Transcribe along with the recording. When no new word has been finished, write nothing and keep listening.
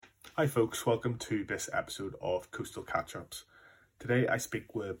Hi folks, welcome to this episode of Coastal Catch-Ups. Today I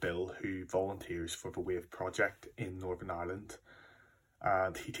speak with Bill, who volunteers for the Wave Project in Northern Ireland,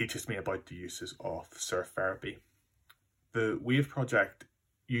 and he teaches me about the uses of surf therapy. The Wave Project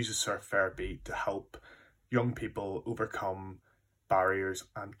uses surf therapy to help young people overcome barriers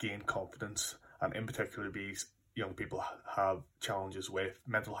and gain confidence, and in particular these young people have challenges with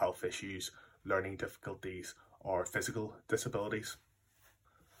mental health issues, learning difficulties or physical disabilities.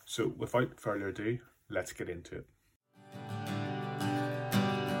 So without further ado, let's get into it.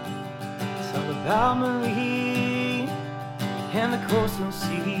 It's all about Marie and the coastal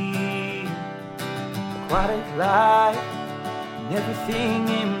sea, aquatic life and everything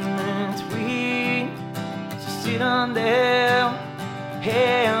in between. So sit on down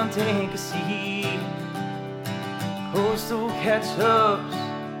and take a seat. Coastal catch-ups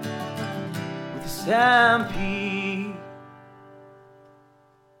with the Stampede.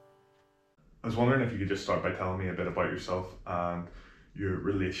 I was wondering if you could just start by telling me a bit about yourself and your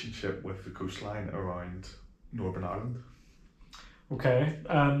relationship with the coastline around Northern Ireland. Okay,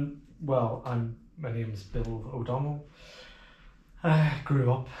 my name's Bill O'Donnell. I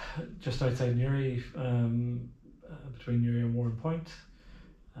grew up just outside Newry, between Newry and Warren Point.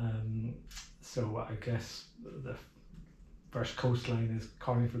 So I guess the first coastline is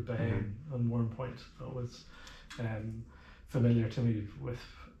Carlingford Bay and Warren Point. That was familiar to me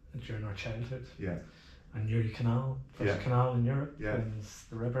during our childhood. Yeah. And Newry Canal, first canal in Europe, and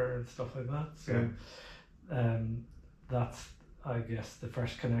the river and stuff like that. So that's, I guess, the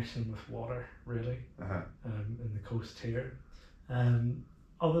first connection with water, really, in the coast here.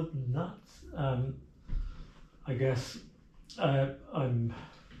 Other than that, I guess I'm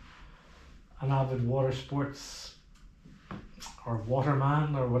an avid water sports or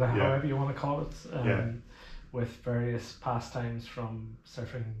waterman or whatever, however you want to call it. With various pastimes from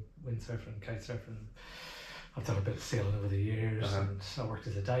surfing, windsurfing, kite surfing. I've done a bit of sailing over the years, and I worked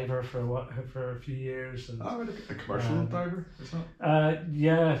as a diver for a few years. And a commercial diver, isn't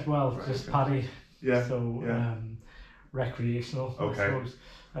it? Just paddy. Yeah. So recreational, I suppose.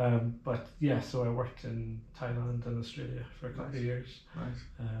 So I worked in Thailand and Australia for a couple of years.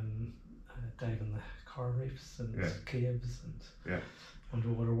 Nice. Diving the coral reefs and caves and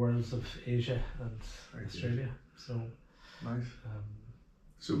underwater worlds of Asia and Australia. So nice.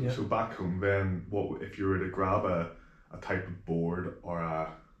 So back home then, what if you were to grab a type of board or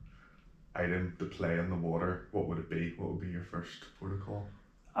a item to play in the water, what would it be? What would be your first protocol?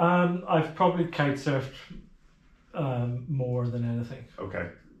 I've probably kite surfed more than anything. Okay.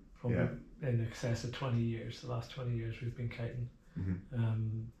 Probably in excess of 20 years. The last 20 years we've been kiting.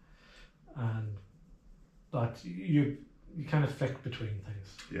 But you kind of flick between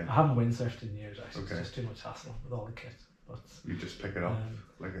things. Yeah. I haven't windsurfed in years actually. It's just too much hassle with all the kit. But you just pick it up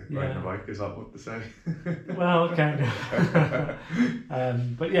like riding a bike, is that what they say? Well, kind of.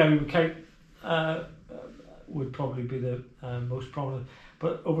 But we would kite would probably be the most prominent.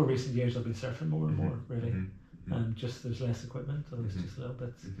 But over recent years I've been surfing more and more, really. And just there's less equipment, so it's just a little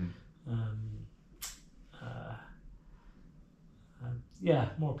bit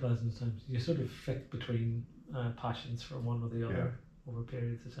more pleasant times. You sort of flick between passions for one or the other over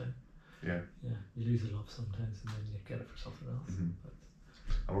periods of time. Yeah, you lose a love sometimes and then you get it for something else. And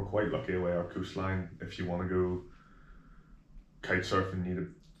we're quite lucky away our coastline. If you want to go kite surfing, you need a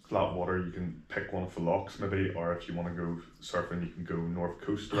flat water, you can pick one of the locks maybe, or if you want to go surfing, you can go north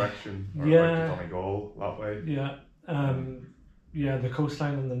coast direction or like Donegal that way. The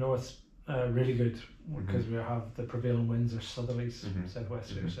coastline in the north's really good because we have the prevailing winds are southerlies,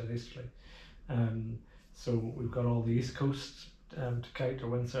 southwesterly or southeasterly. So we've got all the east coast to kite or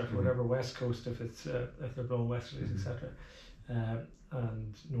windsurf or whatever, west coast if it's if they're blowing westerlies, etc.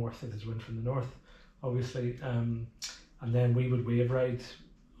 And north if there's wind from the north, obviously. And then we would wave ride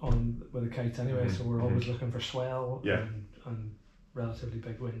on with the kites anyway, so we're always looking for swell and relatively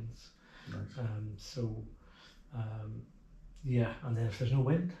big winds. Nice. And then if there's no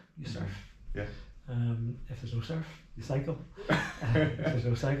wind, you surf. If there's no surf, you cycle. If there's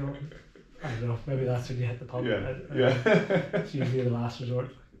no cycle, I don't know, maybe that's when you hit the pub. It's usually the last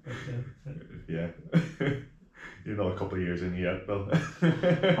resort. But, You're not a couple of years in yet, Bill.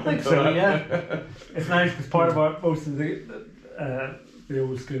 I think so, yeah. It's nice because part of most of the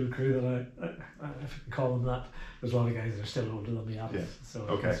old school crew that I if you can call them that, there's a lot of guys that are still older than me at it. So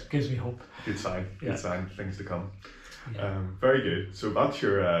it gives me hope. Good sign, things to come. Very good. So that's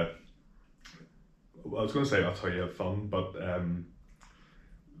your, I was going to say that's how you have fun, but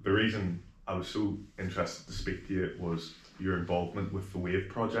the reason I was so interested to speak to you was your involvement with the Wave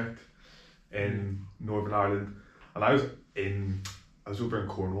Project in Northern Ireland. And I was in I was over in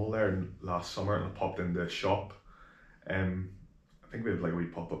Cornwall there last summer, and I popped into a shop. I think we have like a wee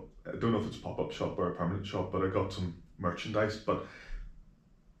pop up. I don't know if it's a pop up shop or a permanent shop, but I got some merchandise. But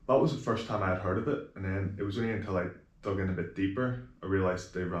that was the first time I had heard of it, and then it was only until I dug in a bit deeper I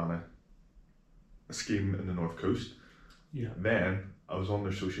realised they ran a scheme in the North Coast. Yeah. Then I was on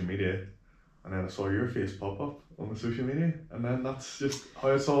their social media, and then I saw your face pop up on the social media, and then that's just how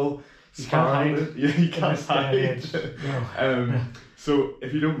it's all spiraled. Yeah, you can't hide. No. So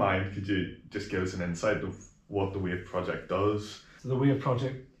if you don't mind, could you just give us an insight of what the Wave Project does? So the Wave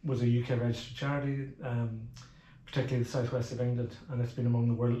Project was a UK registered charity, particularly the southwest of England, and it's been among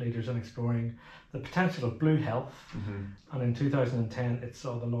the world leaders in exploring the potential of blue health. And in 2010 it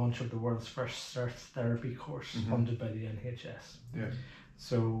saw the launch of the world's first surf therapy course funded by the NHS. Yeah.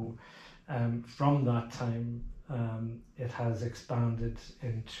 So from that time it has expanded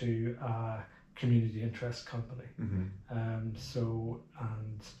into a community interest company. And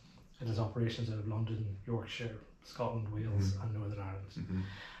it has operations out of London, Yorkshire, Scotland, Wales and Northern Ireland.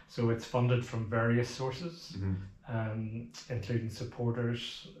 So it's funded from various sources, including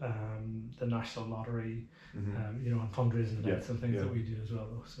supporters, the National Lottery, and fundraising events and things that we do as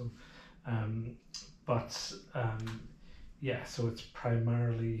well. So, so it's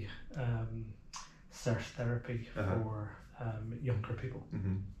primarily surf therapy for younger people. I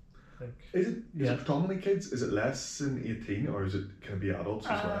think. Is it predominantly kids? Is it less than 18, or can it be adults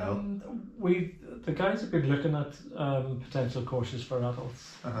as well? The guys have been looking at potential courses for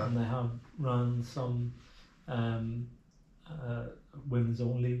adults, and they have run some women's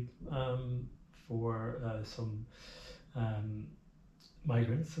only for some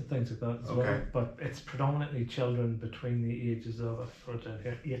migrants and things like that as well. But it's predominantly children between the ages of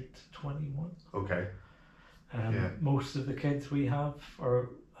 8 to 21. Okay. Most of the kids we have are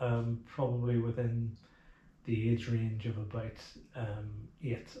probably within the age range of about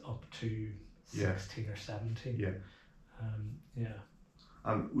 8 up to 16 or 17.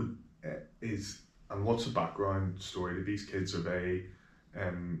 And what's the background story to these kids? Are they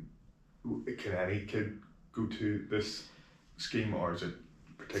can any kid go to this scheme, or is it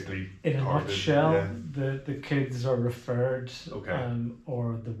particularly in a targeted? nutshell? The kids are referred,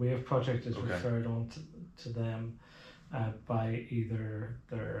 or the Wave Project is referred on to them by either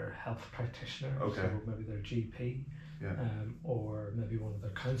their health practitioner, so maybe their GP, or maybe one of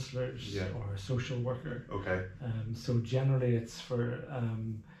their counsellors or a social worker. So generally it's for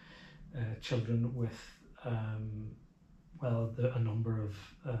children with a number of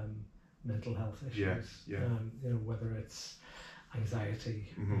mental health issues. Whether it's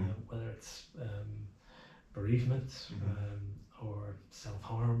anxiety, whether it's bereavement, or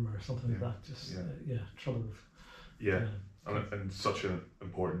self-harm or something like that. Just trouble. And such an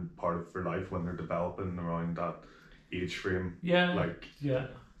important part of their life when they're developing around that age frame.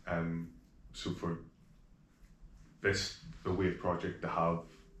 So for the Wave Project to have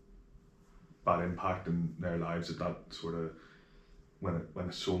that impact in their lives at that sort of when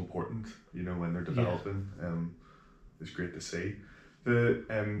it's so important, when they're developing, it's great to see. So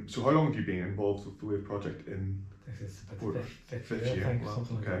how long have you been involved with the Wave Project? I think it's about the fifth year, I think,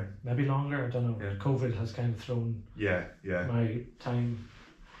 something like that. Maybe longer, I don't know. COVID has kind of thrown my time,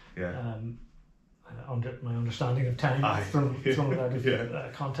 under my understanding of time from out of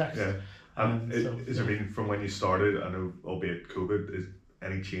context. Is there been, from when you started, I know, albeit COVID, is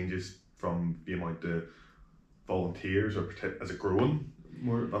any changes from the amount of volunteers, or has it grown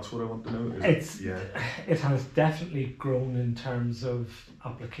more? That's what I want to know. It has definitely grown in terms of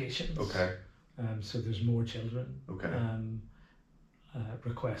applications. So there's more children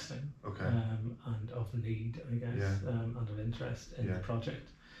requesting, and of need, I guess, and of interest in the project.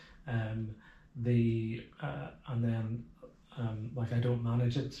 And then I don't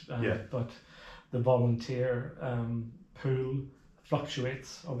manage it, but the volunteer pool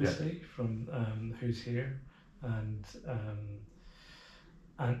fluctuates obviously from who's here, and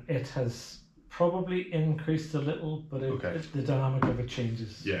it has probably increased a little, but the dynamic of it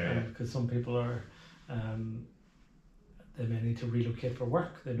changes, because some people are they may need to relocate for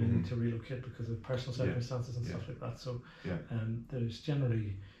work, they may need to relocate because of personal circumstances and stuff like that, so there's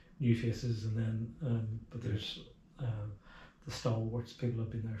generally new faces, and then but there's the stalwarts, people who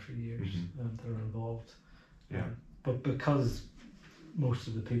have been there for years, that are involved, but because most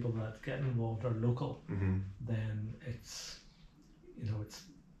of the people that get involved are local, then it's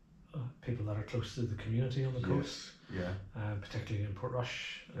people that are close to the community on the coast, particularly in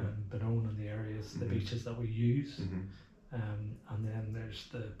Portrush and Benone and the areas, the beaches that we use, and then there's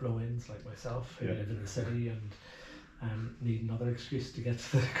the blow-ins like myself who live in the city and need another excuse to get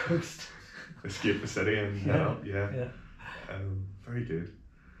to the coast. Escape the city and Very good.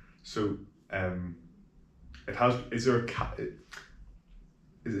 So, it has. Is there a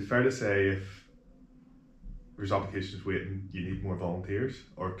is it fair to say if there's applications waiting, you need more volunteers,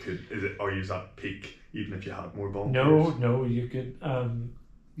 or are you at peak even if you had more volunteers? No, you could.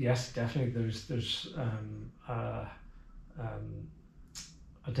 Yes, definitely. There's a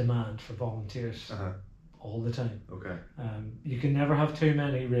demand for volunteers all the time. Okay. You can never have too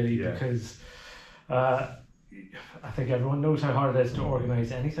many, really, because I think everyone knows how hard it is to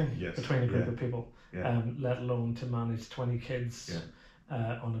organise anything between a group of people, let alone to manage 20 kids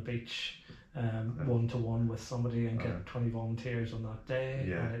on a beach, one-to-one with somebody and get 20 volunteers on that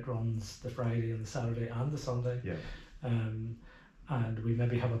day, and it runs the Friday and the Saturday and the Sunday. And we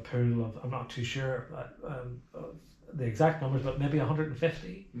maybe have a pool of, I'm not too sure the exact numbers, but maybe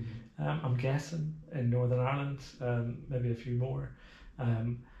 150, I'm guessing, in Northern Ireland, maybe a few more.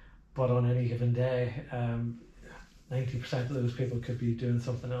 But on any given day, 90% of those people could be doing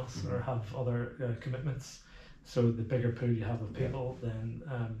something else or have other commitments. So the bigger pool you have of people, then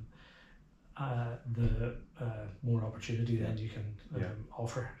the more opportunity then you can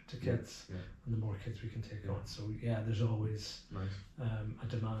offer to kids, and the more kids we can take on. So there's always a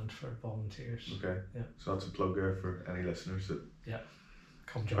demand for volunteers. Okay. So that's a plug there for any listeners that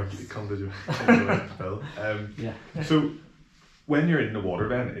come join us. Come to join Phil. So when you're in the water,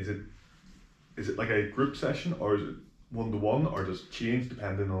 then is it like a group session, or is it one-to-one, or does it change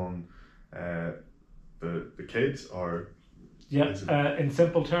depending on the kids, or in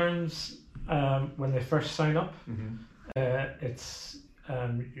simple terms, when they first sign up, it's a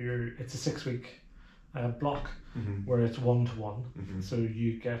 6-week block where it's one-to-one. So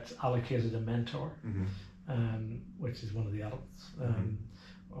you get allocated a mentor, which is one of the adults,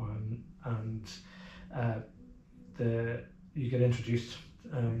 and you get introduced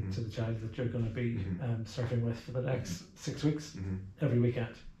to the child that you're going to be surfing with for the next 6 weeks, every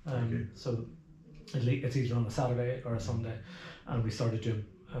weekend. So it's either on a Saturday or a Sunday, and we started doing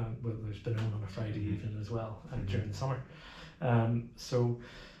there's been on a Friday evening as well during the summer. So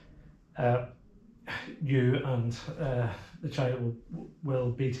you and the child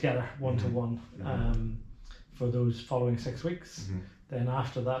will be together one-to-one for those following 6 weeks. Then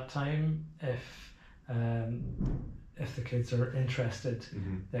after that time, if the kids are interested,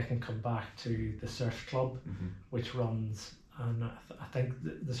 they can come back to the surf club, which runs, and I think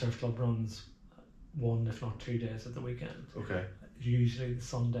the surf club runs 1 if not 2 days at the weekend. Okay. Usually the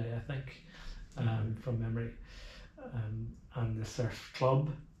Sunday, I think, from memory. And the surf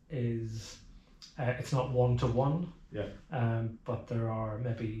club is it's not one-to-one. But there are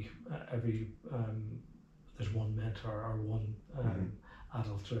maybe there's one mentor or one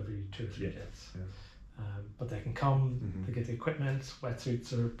adult to every 2 or 3 kids. But they can come, they get the equipment,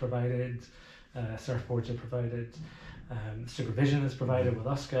 wetsuits are provided, surfboards are provided, supervision is provided with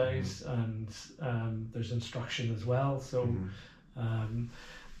us guys, and there's instruction as well. So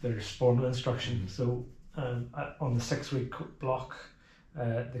there's formal instruction. So on the 6-week block,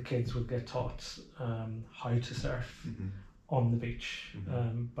 the kids will get taught how to surf on the beach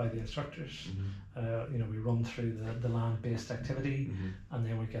by the instructors. We run through the land-based activity, and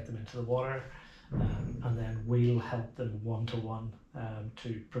then we get them into the water. And then we'll help them one-to-one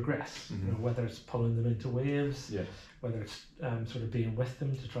to progress, whether it's pulling them into waves, whether it's sort of being with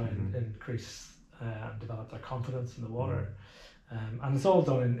them to try and increase and develop their confidence in the water. And it's all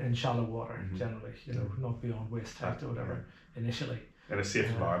done in shallow water generally, not beyond waist height or whatever initially. In a safe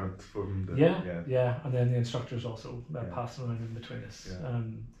environment for them. And then the instructors also passing around in between us.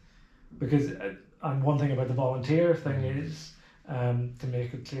 Because, and one thing about the volunteer thing is, to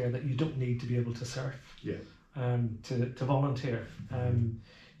make it clear that you don't need to be able to surf to volunteer.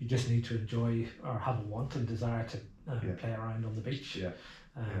 You just need to enjoy or have a want and desire to play around on the beach,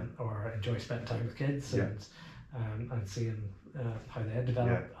 or enjoy spending time with kids and seeing how they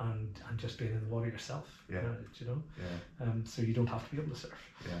develop and just being in the water yourself. So you don't have to be able to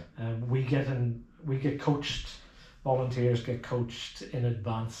surf. We get coached. Volunteers get coached in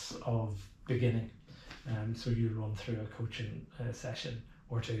advance of beginning. So you run through a coaching session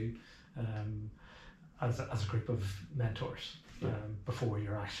or two as a group of mentors before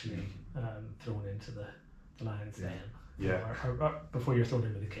you're actually thrown into the lion's den. Or before you're thrown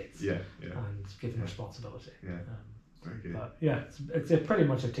in with the kids. And given responsibility. Very good. But it's pretty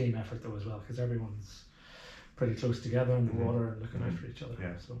much a team effort though as well, because everyone's pretty close together in the water and looking out for each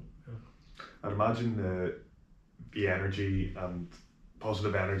other. So I'd imagine the energy and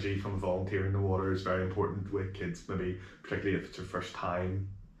positive energy from a volunteer in the water is very important with kids, maybe particularly if it's their first time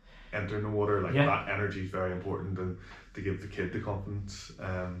entering the water. That energy is very important, and to give the kid the confidence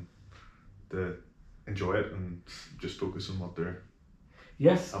to enjoy it and just focus on what they're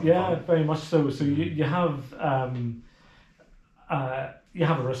Yes, having yeah, fun. very much so. So you have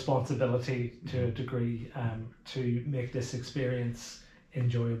a responsibility to a degree to make this experience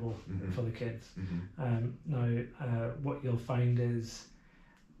enjoyable for the kids. Now, what you'll find is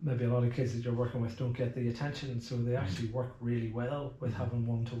maybe a lot of kids that you're working with don't get the attention, so they actually work really well with having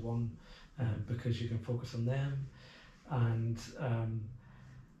one-to-one, because you can focus on them, and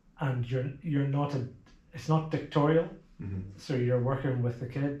you're not it's not dictatorial. So you're working with the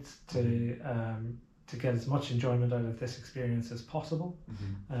kids to get as much enjoyment out of this experience as possible,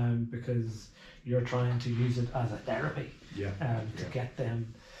 because you're trying to use it as a therapy, to get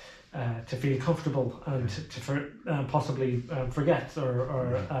them to feel comfortable and to possibly forget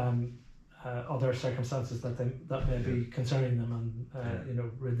or other circumstances that may be concerning them,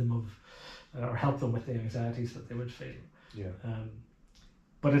 and rid them of or help them with the anxieties that they would feel.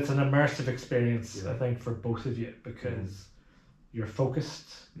 But it's an immersive experience, I think, for both of you, because you're focused.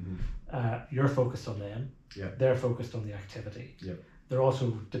 You're focused on them. They're focused on the activity. They're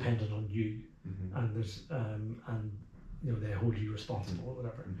also dependent on you, and there's they hold you responsible or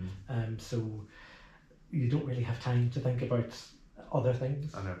whatever. So you don't really have time to think about other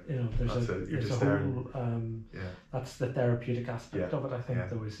things. I know. There's a whole that's the therapeutic aspect of it, I think,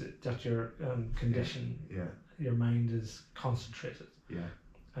 though, is that your condition, your mind is concentrated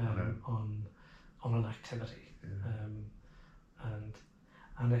on an activity.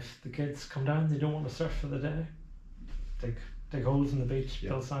 And if the kids come down, they don't want to surf for the day, dig holes in the beach,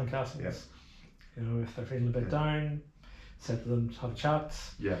 build sandcastles. If they're feeling a bit down, sit to them, have a chat.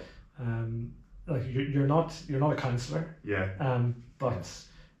 Like you're not a counsellor. But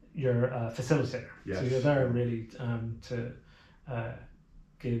you're a facilitator. So you're there really to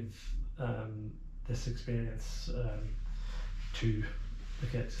give this experience to the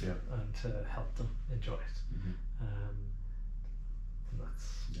kids and to help them enjoy it.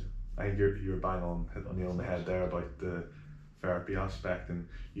 I think you're bang on, hit the nail on the head there about the therapy aspect, and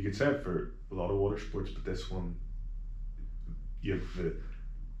you could say it for a lot of water sports, but this one, you're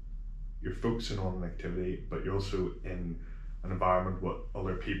focusing on an activity, but you're also in an environment with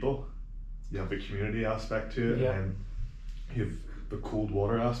other people. You have the community aspect to it, and you have the cold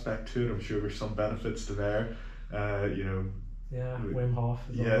water aspect to it. I'm sure there's some benefits to there. Wim Hof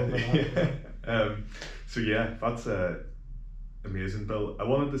is all over that. So that's amazing, Bill. I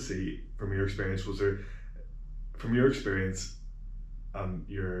wanted to see from your experience,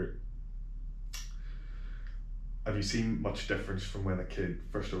 have you seen much difference from when a kid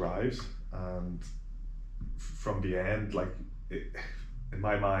first arrives and from the end? Like, in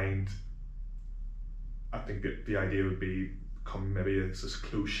my mind, I think that the idea would be maybe it's this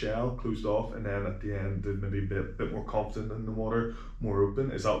closed off, and then at the end they'd maybe be a bit more confident in the water, more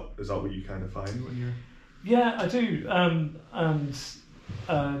open. Is that what you kind of find when you're? Yeah, I do, and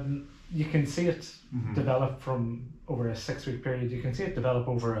you can see it develop from over a 6-week period. You can see it develop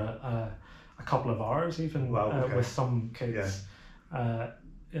over a couple of hours, even. With some kids.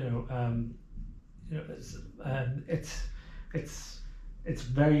 It's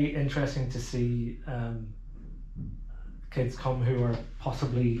very interesting to see kids come who are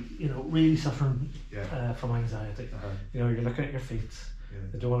possibly really suffering from anxiety. You're looking at your feet.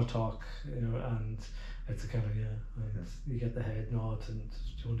 They don't want to talk. And it's a kind of you get the head nod and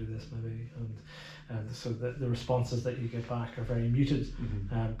do you want to do this maybe, and so the responses that you get back are very muted.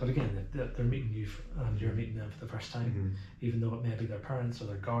 But again, they're meeting you and you're meeting them for the first time, even though it may be their parents or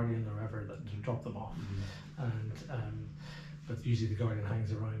their guardian or whoever that dropped them off. And but usually the guardian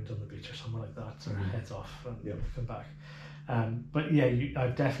hangs around on the beach or somewhere like that, or heads off and come back. But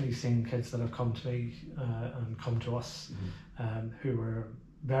I've definitely seen kids that have come to me and come to us who were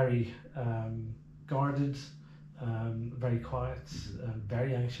very guarded, very quiet,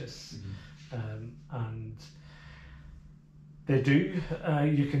 very anxious, and they do.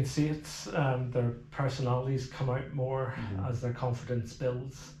 You can see it. Their personalities come out more as their confidence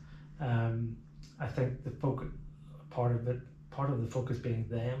builds. I think the focus, part of the focus being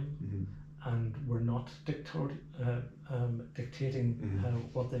them, and we're not dictating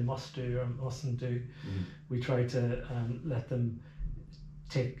what they must do or mustn't do. We try to let them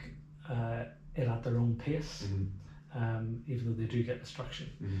take it at their own pace, even though they do get instruction.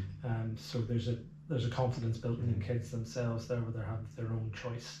 So there's a confidence built in kids themselves there, where they have their own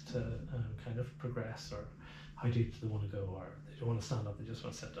choice to kind of progress, or how deep do they want to go, or they don't want to stand up, they just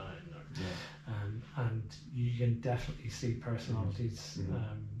want to sit down. And you can definitely see personalities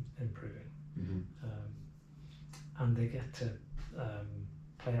improving, and they get to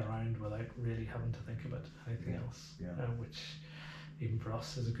play around without really having to think about anything else, which even for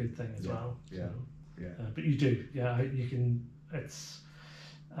us is a good thing as well. Yeah. But you do, yeah. You can. It's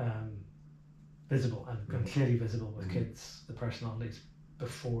visible and clearly visible with kids, the personalities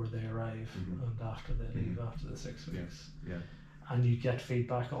before they arrive and after they leave after the 6 weeks. Yeah. And you get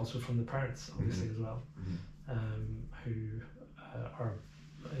feedback also from the parents, obviously, as well, who are,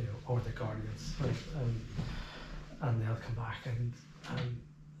 or the guardians, right? And they'll come back and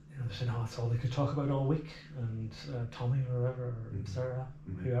they say, no, that's all they could talk about all week. And Tommy or whoever, or Sarah,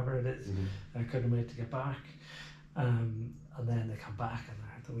 whoever it is, couldn't wait to get back. And then they come back and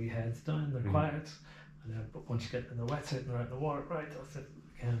the wee head's down, they're quiet. And then, but once you get in the wetsuit and they're out in the water, right, that's it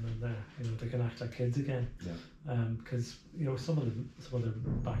again, and they can act like kids again. Because some of their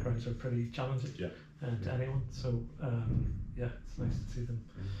backgrounds are pretty challenging to anyone. So it's nice to see them.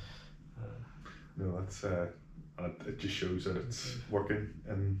 No, that's it just shows that it's working,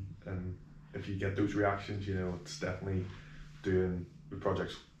 and if you get those reactions, it's definitely the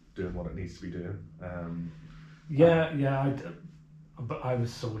project's doing what it needs to be doing. But I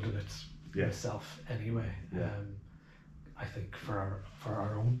was sold on it myself anyway. I think for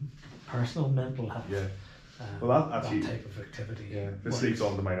our own personal mental health. Well, that type of activity. This leads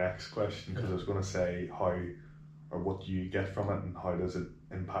on to my next question, because I was going to say how or what do you get from it, and how does it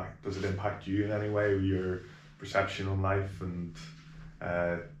impact? Does it impact you in any way, or your perception on life, and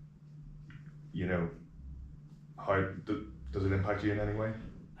how does it impact you in any way?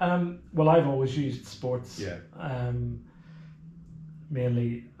 Well, I've always used sports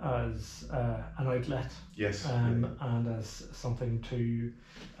mainly as an outlet, and as something to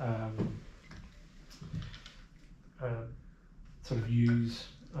sort of use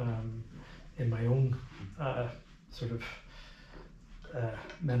in my own sort of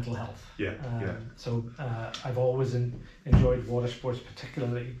mental health. So I've always enjoyed water sports,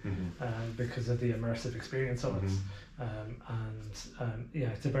 particularly because of the immersive experience of it.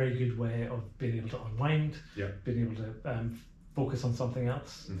 It's a very good way of being able to unwind, being able to focus on something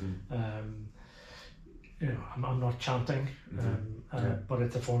else. I'm not chanting, but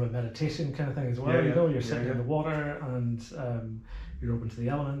it's a form of meditation kind of thing as well. You're sitting in the water and you're open to the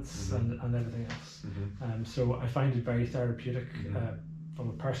elements and everything else. So I find it very therapeutic from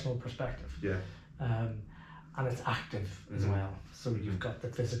a personal perspective. And it's active as well. So you've got the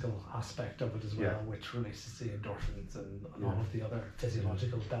physical aspect of it as well, which releases the endorphins and all of the other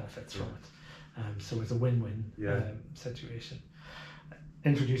physiological benefits from it. So it's a win-win situation.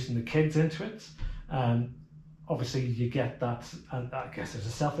 Introducing the kids into it, obviously you get that, and I guess there's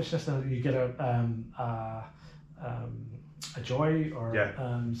a selfishness, and you get a joy or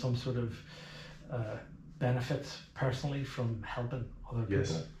some sort of benefit personally from helping other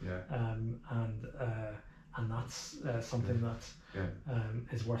people. And that's something that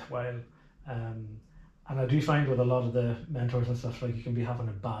is worthwhile. And I do find with a lot of the mentors and stuff, like you can be having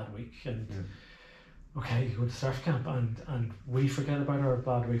a bad week and okay, you go to surf camp and we forget about our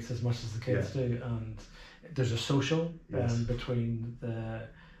bad weeks as much as the kids do, and there's a social between the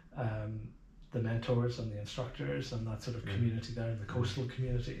mentors and the instructors and that sort of community there, and the coastal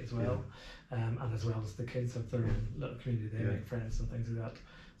community as well, and as well as the kids have their own little community, they make friends and things like that.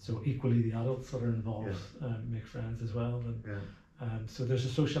 So equally the adults that are involved make friends as well, and so there's a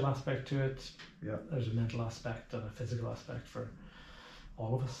social aspect to it. There's a mental aspect and a physical aspect for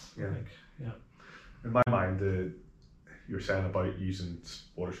all of us. I think. In my mind, you're saying about using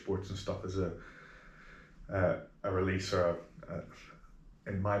water sports and stuff as a release, or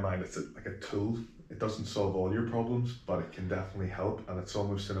in my mind, it's like a tool. It doesn't solve all your problems, but it can definitely help, and it's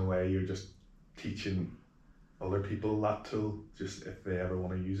almost in a way you're just teaching other people that tool. Just if they ever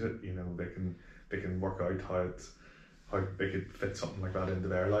want to use it, they can work out how they could fit something like that into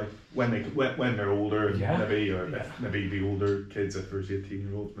their life when they're older, and maybe the older kids, if there's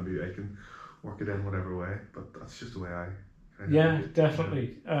 18-year-olds, maybe they can work it in whatever way. But that's just the way I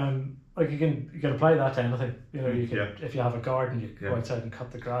definitely. Like you can apply that to anything. You can, if you have a garden, you can go outside and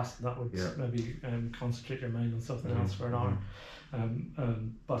cut the grass, and that would maybe concentrate your mind on something else for an hour.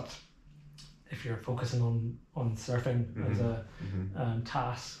 But if you're focusing on surfing as a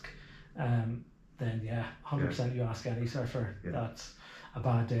task, then 100% you ask any surfer that a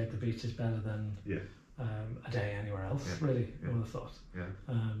bad day at the beach is better than a day anywhere else, really, I would have thought.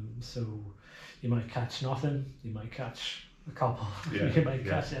 So you might catch nothing, you might catch a couple, you might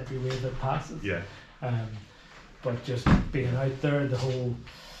catch every wave that passes. But just being out there, the whole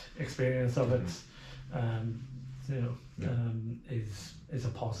experience of it, is a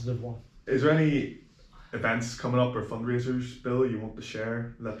positive one. Is there any events coming up or fundraisers, Bill, you want to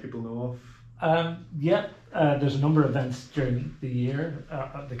share, let people know of? There's a number of events during the year,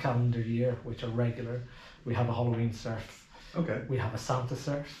 the calendar year, which are regular. We have a Halloween surf. We have a Santa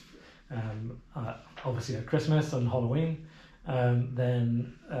surf. obviously at Christmas and Halloween.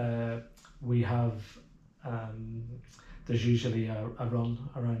 Then we have there's usually a run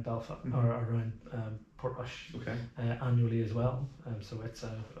around Belfast or around Portrush annually as well. So it's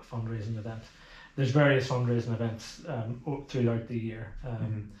a fundraising event. There's various fundraising events throughout the year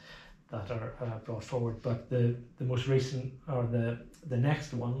that are brought forward. But the most recent, or the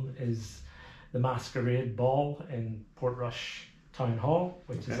next one, is the Masquerade Ball in Portrush Town Hall,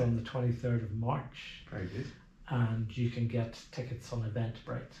 which is on the 23rd of March. Very good. And you can get tickets on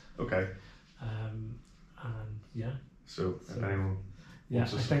Eventbrite. Okay. And yeah. So if anyone I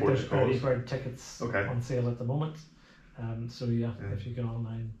wants to think support there's the cause. early bird tickets on sale at the moment. So if you go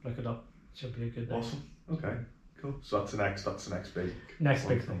online, look it up. It should be a good day. Awesome. Okay. Cool. So that's the next big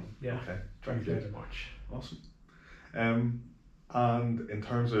big thing. Yeah. Okay. 23rd of March. Awesome. And in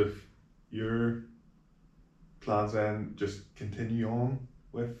terms of your plans, then just continue on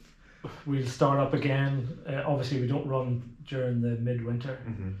with. We'll start up again. Obviously, we don't run during the midwinter.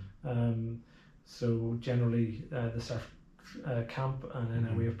 So generally, the surf camp and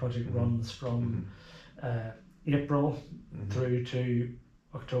NI Wave project runs from April through to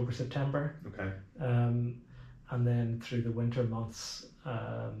October, September. Okay. And then through the winter months,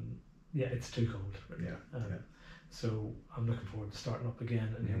 it's too cold. Really. So I'm looking forward to starting up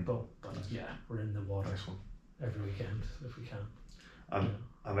again in April. But we're in the water every weekend if we can.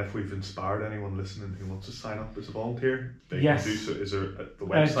 And if we've inspired anyone listening who wants to sign up as a volunteer, they can do so. Is there the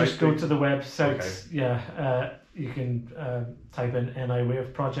website? Just go to the website. Okay. You can type in NI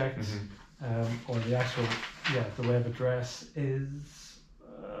Wave Project, or the actual the web address is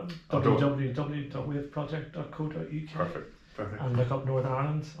www.waveproject.co.uk. Perfect. And look up Northern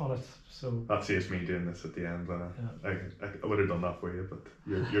Ireland on it. So that saves me doing this at the end. I would have done that for you, but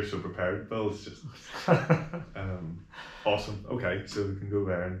you're so prepared, Bill. It's just awesome. Okay, so we can go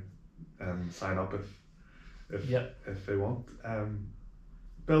there and sign up if they want.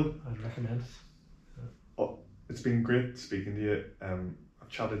 Bill, I'd recommend it. It's been great speaking to you. I've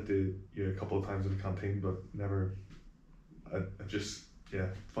chatted to you a couple of times in the canteen, but never. I've just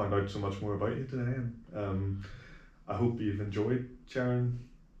found out so much more about you today, and I hope you've enjoyed sharing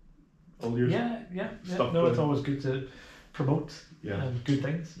all your stuff. No, it's always good to promote good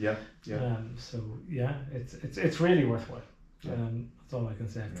things. It's really worthwhile. That's all I can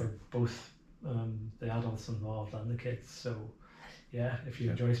say for both the adults involved and the kids. So if you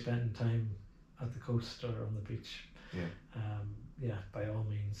enjoy spending time at the coast or on the beach, by all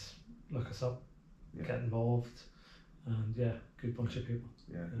means look us up, get involved, and good bunch of people.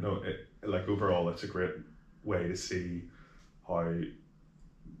 Overall it's a great way to see how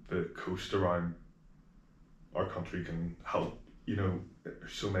the coast around our country can help.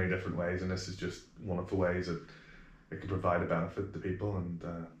 There's so many different ways, and this is just one of the ways that it can provide a benefit to people, and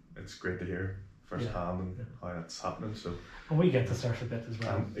it's great to hear firsthand how that's happening. So, and we get to surf a bit as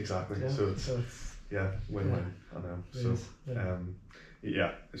well. Exactly. So it's win-win. I know.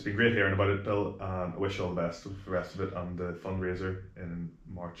 It's been great hearing about it, Bill, and I wish you all the best with the rest of it and the fundraiser in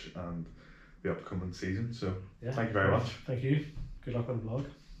March and the upcoming season. So thank you very much. Thank you. Good luck with the vlog.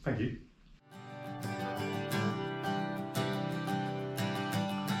 Thank you.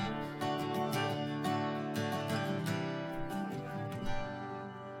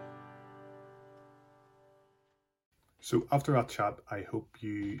 So after that chat, I hope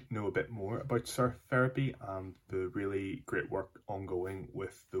you know a bit more about surf therapy and the really great work ongoing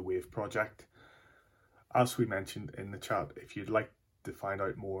with the Wave project. As we mentioned in the chat, if you'd like to find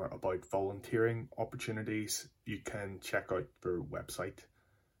out more about volunteering opportunities, you can check out their website.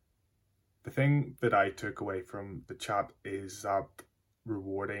 The thing that I took away from the chat is that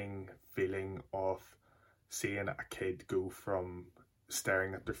rewarding feeling of seeing a kid go from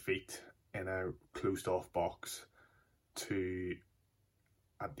staring at their feet in a closed off box to,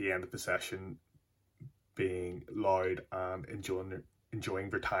 at the end of the session, being loud and enjoying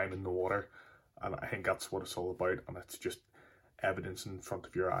their time in the water. And I think that's what it's all about, and it's just evidence in front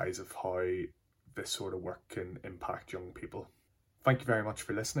of your eyes of how this sort of work can impact young people. Thank you very much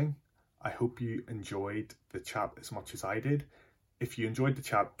for listening. I hope you enjoyed the chat as much as I did. If you enjoyed the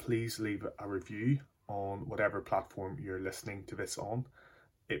chat, please leave a review on whatever platform you're listening to this on.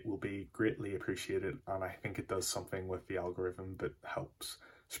 It will be greatly appreciated, and I think it does something with the algorithm that helps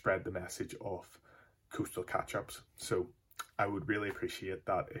spread the message of coastal catch-ups. So I would really appreciate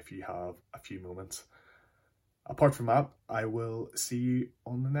that if you have a few moments. Apart from that, I will see you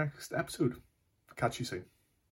on the next episode. Catch you soon.